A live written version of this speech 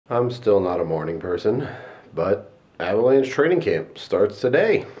I'm still not a morning person, but Avalanche training camp starts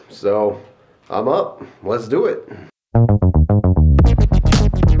today, so I'm up. Let's do it.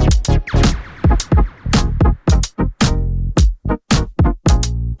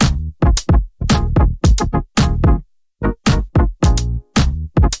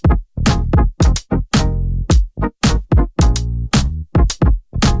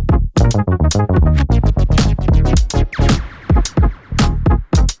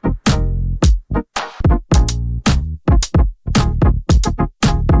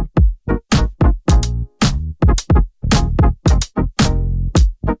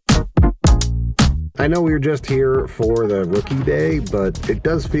 I know we were just here for the rookie day, but it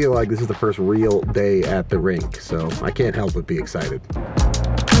does feel like this is the first real day at the rink, so I can't help but be excited.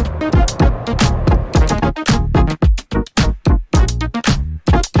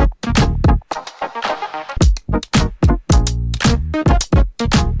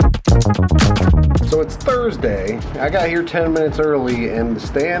 So it's Thursday. I got here 10 minutes early and the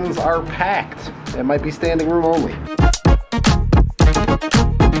stands are packed. It might be standing room only.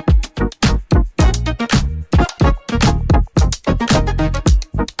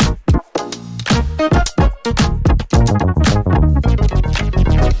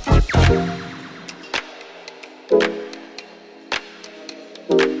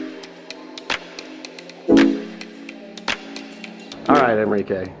 All right,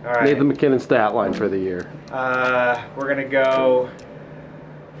 Enrique. All right. Nathan MacKinnon stat line for the year. We're gonna go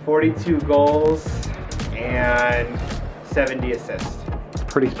 42 goals and 70 assists.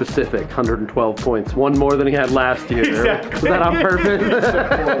 Pretty specific, 112 points. One more than he had last year. Exactly. Is that on purpose?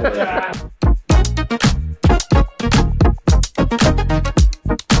 Yeah.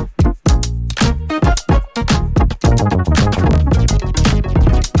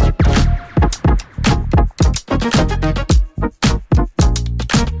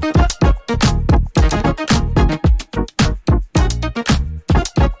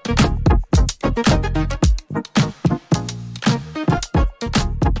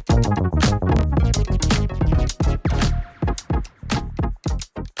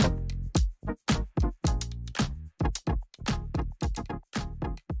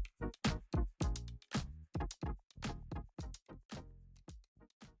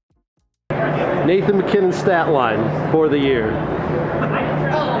 Nathan MacKinnon stat line for the year.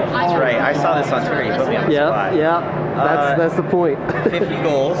 That's right. I saw this on Twitter. You put me on the spot. Yeah. That's the point. 50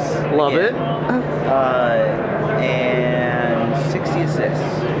 goals. Love again. it. And 60 assists.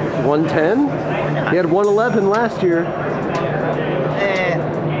 110. He had 111 last year.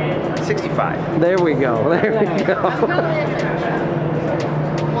 65. There we go. There we go.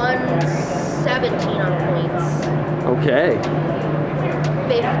 117 on points. Okay.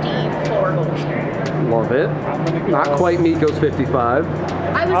 54 goals. Love it. Not quite Mikko's 55.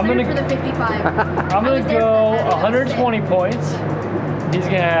 I was there for the 55. I'm gonna go 120 points. He's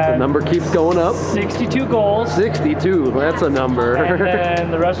gonna have The number keeps going up. 62 goals. 62. That's a number. And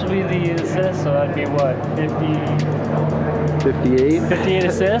then the rest will be the assists, so that'd be what, 58. 58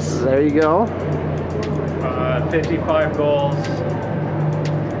 assists? There you go. 55 goals,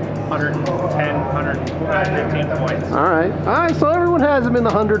 110, 115 points. All right, so everyone has him in the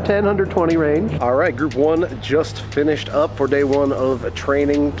 110, 120 range. All right, group one just finished up for day one of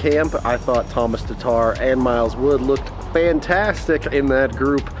training camp. I thought Thomas Tatar and Miles Wood looked fantastic in that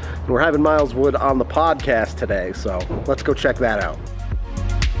group. We're having Miles Wood on the podcast today, so let's go check that out.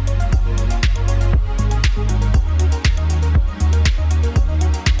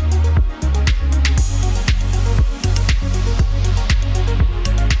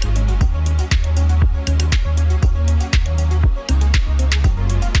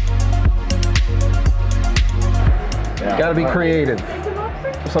 Gotta be creative.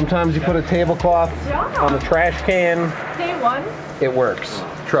 Sometimes you put a tablecloth on the trash can. Day one. It works.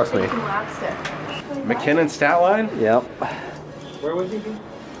 Trust me. MacKinnon stat line? Yep. Where would he be?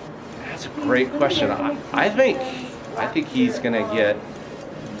 That's a great question. I think he's gonna get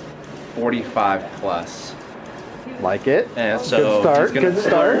 45 plus. Like it. And so Good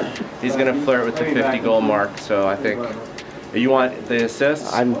start. He's gonna flirt with the 50 goal mark. So I think. You want the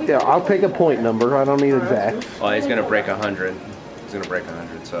assists? I'll take a point number. I don't need exact. Well, he's gonna break 100. He's gonna break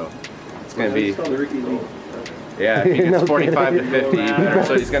 100. So it's gonna be. Yeah, if he gets 45 to 50,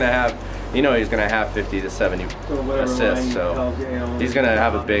 so he's gonna have. He's gonna have 50 to 70 assists. So he's gonna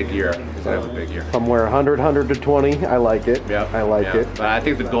have a big year. He's gonna have a big year. Somewhere 100, 100 to 20. I like it. Yeah. I like it. But I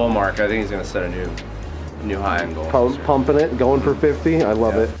think the goal mark. I think he's gonna set a new high in goals. Pumping it, going for 50. I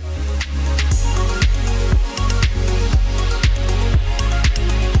love it.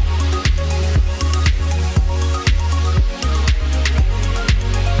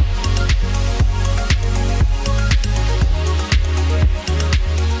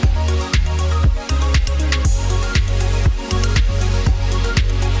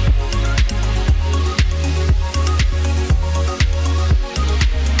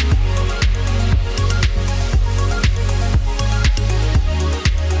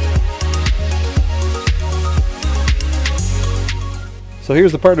 So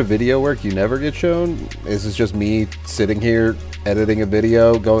here's the part of video work you never get shown. This is just me sitting here editing a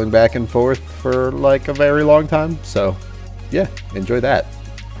video, going back and forth for like a very long time. So yeah, enjoy that.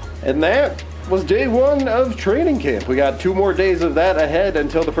 And that was day 1 of training camp. We got 2 more days of that ahead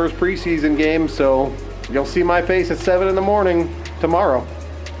until the first preseason game. So you'll see my face at 7 in the morning tomorrow.